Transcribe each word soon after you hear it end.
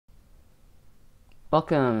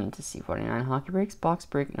Welcome to c49HockeyBreaks box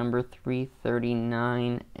break number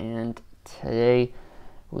 339, and today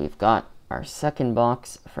we've got our second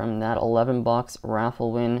box from that 11 box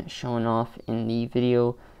raffle win showing off in the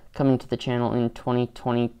video coming to the channel in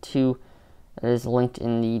 2022. It is linked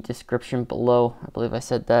in the description below. I believe I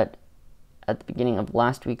said that at the beginning of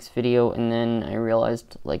last week's video, and then I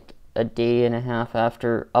realized like a day and a half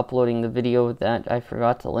after uploading the video that I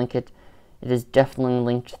forgot to link it. It is definitely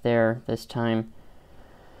linked there this time.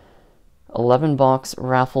 11 box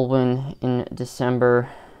raffle win in December.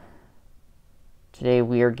 Today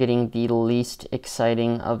we are getting the least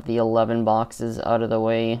exciting of the 11 boxes out of the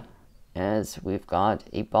way, as we've got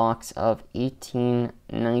a box of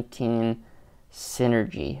 1819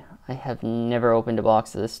 Synergy. I have never opened a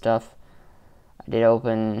box of this stuff. I did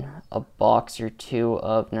open a box or two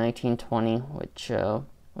of 1920, which was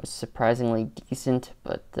surprisingly decent,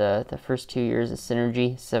 but the first 2 years of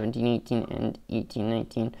Synergy, 1718 and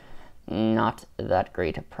 1819, not that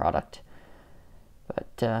great a product.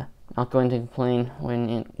 But not going to complain when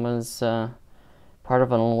it was part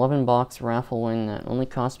of an 11 box raffle win that only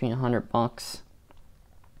cost me $100.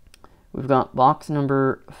 We've got box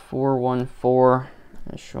number 414,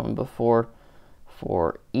 as shown before,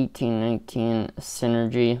 for 1819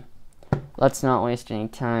 Synergy. Let's not waste any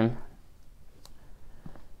time.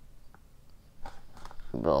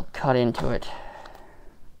 We'll cut into it.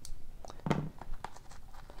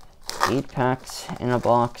 8 packs in a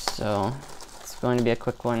box, so it's going to be a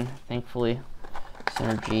quick one. Thankfully,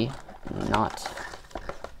 Synergy not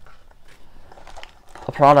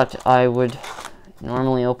a product I would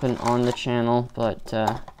normally open on the channel, but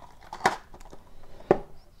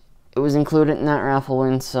it was included in that raffle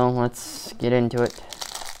win, so let's get into it.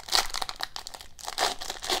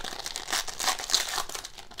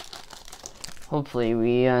 Hopefully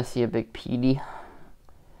we see a big PD.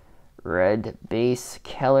 Red base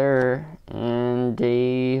Keller and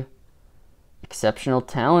a exceptional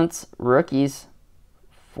talents rookies,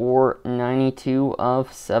 492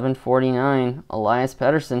 of 749, Elias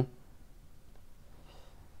Pettersson,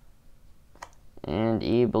 and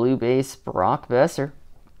a blue base Brock Besser.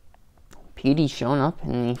 PD showing up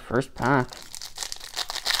in the first pack.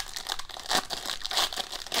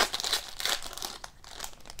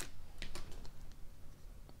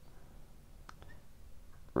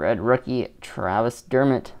 Red rookie Travis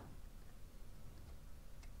Dermott.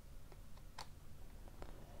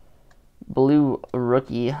 Blue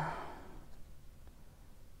rookie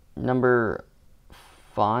number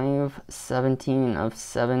 517 of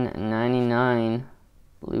 799.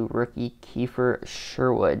 Blue rookie Kiefer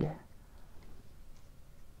Sherwood.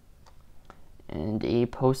 And a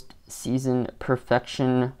postseason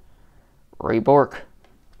perfection Ray Bork.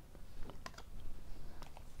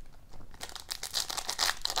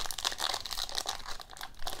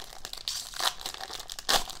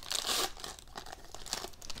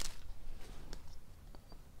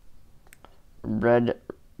 Red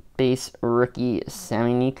base rookie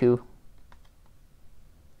Sami Niku.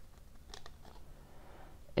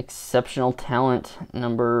 Exceptional talent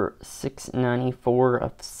number 694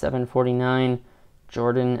 of 749,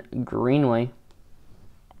 Jordan Greenway.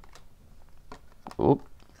 Oop.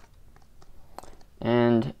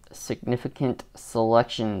 And significant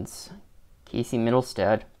selections, Casey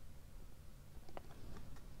Middlestad.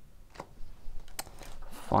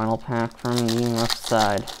 Final pack from the left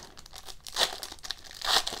side.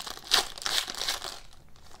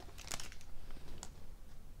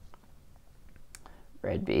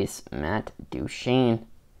 Red base Matt Duchene,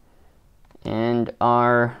 and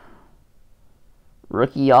our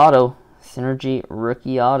rookie auto, Synergy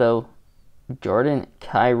rookie auto, Jordan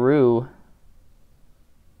Kyrou.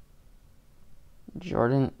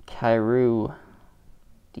 Jordan Kyrou,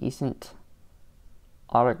 decent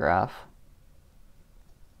autograph.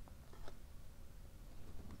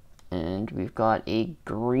 And we've got a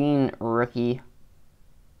green rookie,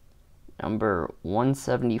 number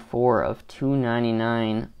 174 of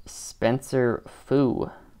 299, Spencer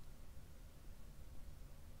Fu.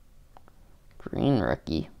 Green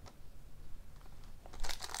rookie.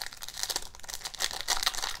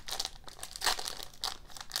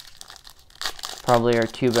 Probably our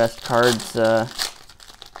two best cards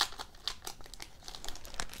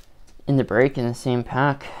in the break in the same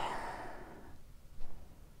pack.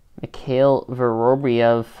 Mikhail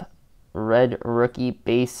Vorobyev, red rookie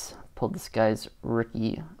base. Pulled this guy's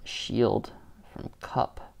rookie shield from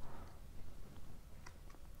Cup.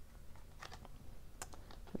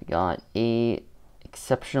 We got a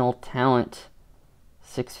exceptional talent,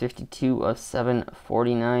 652 of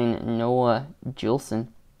 749, Noah Juleson.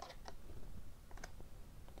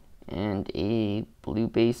 And and a blue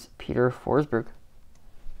base Peter Forsberg.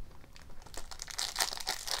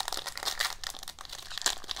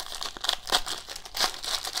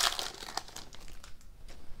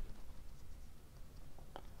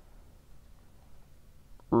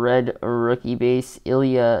 Red rookie base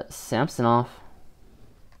Ilya Samsonov.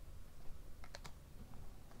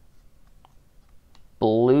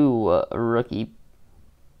 Blue rookie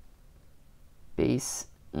base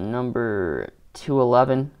number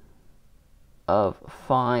 211 of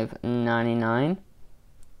 599,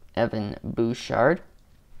 Evan Bouchard.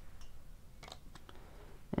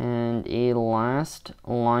 And a last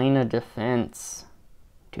line of defense,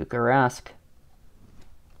 Tuukka Rask.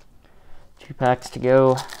 2 packs to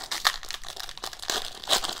go.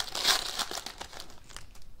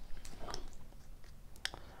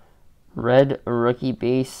 Red rookie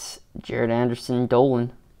base, Jared Anderson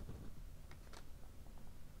Dolan.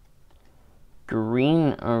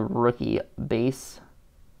 Green rookie base,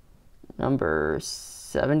 number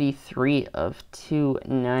 73 of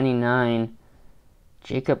 299,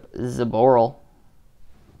 Jacob Zaboral.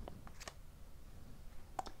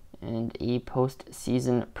 And a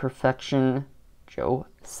postseason perfection, Joe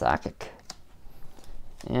Sakic.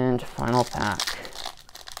 And final pack.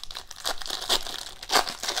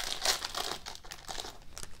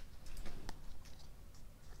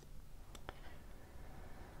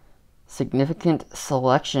 Significant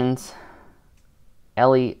selections,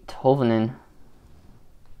 Eli Tolvanen.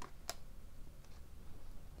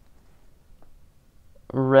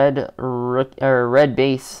 Red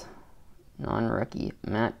base, non-rookie,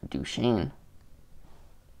 Matt Duchene.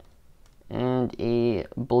 And a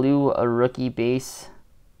blue rookie base,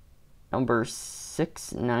 number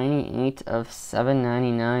 698 of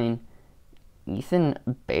 799, Ethan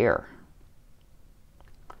Bear.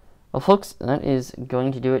 Well, folks, that is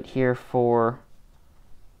going to do it here for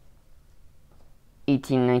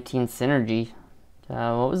 1819 Synergy.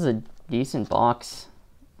 What was a decent box,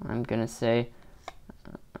 I'm going to say.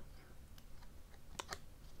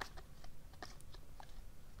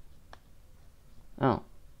 Oh.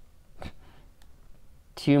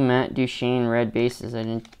 2 Matt Duchene red bases.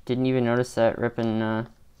 I didn't even notice that ripping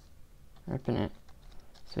it.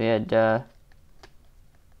 So we had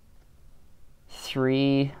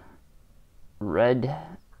 3 red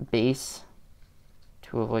base,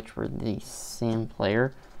 2 of which were the same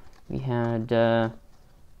player. We had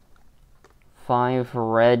 5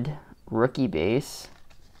 red rookie base.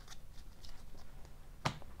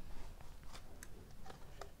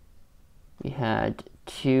 We had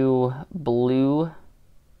 2 blue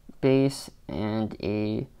base and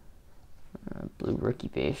a blue rookie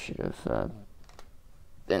base. Should have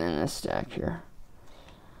been in this stack here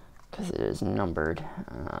because it is numbered.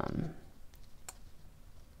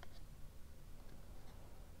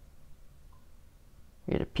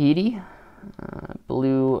 We had a Petey,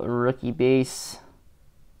 blue rookie base,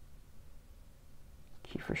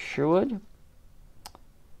 Kiefer Sherwood,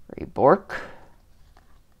 Ray Bork,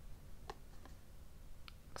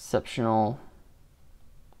 exceptional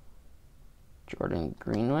Jordan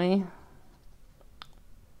Greenway,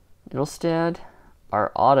 Middlestad,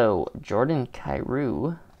 our auto Jordan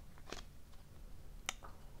Kyrou,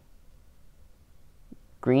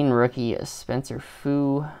 green rookie Spencer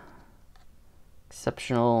Fu,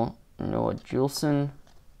 exceptional Noah Juleson,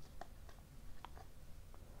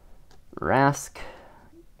 Rask,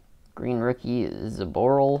 green rookie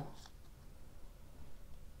Zaboral,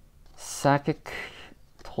 Sakic,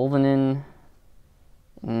 Tolvanen,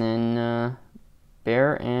 and then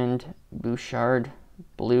Bear and Bouchard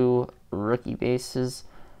blue rookie bases.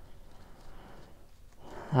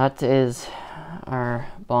 That is our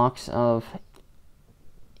box of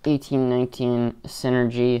 1819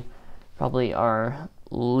 Synergy. Probably our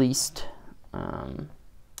least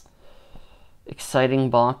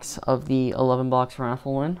exciting box of the 11 box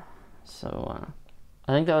raffle win. So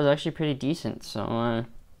I think that was actually pretty decent. So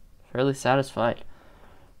fairly satisfied.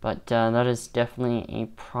 But that is definitely a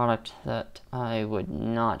product that I would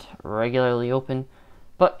not regularly open.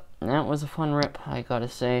 But that was a fun rip, I gotta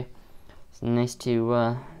say. It's nice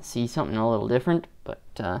to see something a little different. But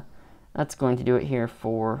that's going to do it here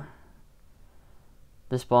for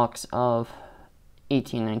this box of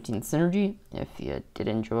 1819 Synergy. If you did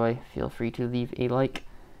enjoy, feel free to leave a like,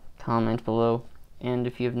 comment below. And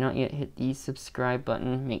if you have not yet hit the subscribe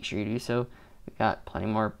button, make sure you do so. We've got plenty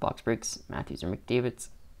more box breaks, Matthews or McDavid's,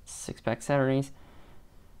 6-pack Saturdays,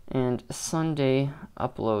 and Sunday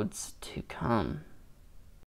uploads to come.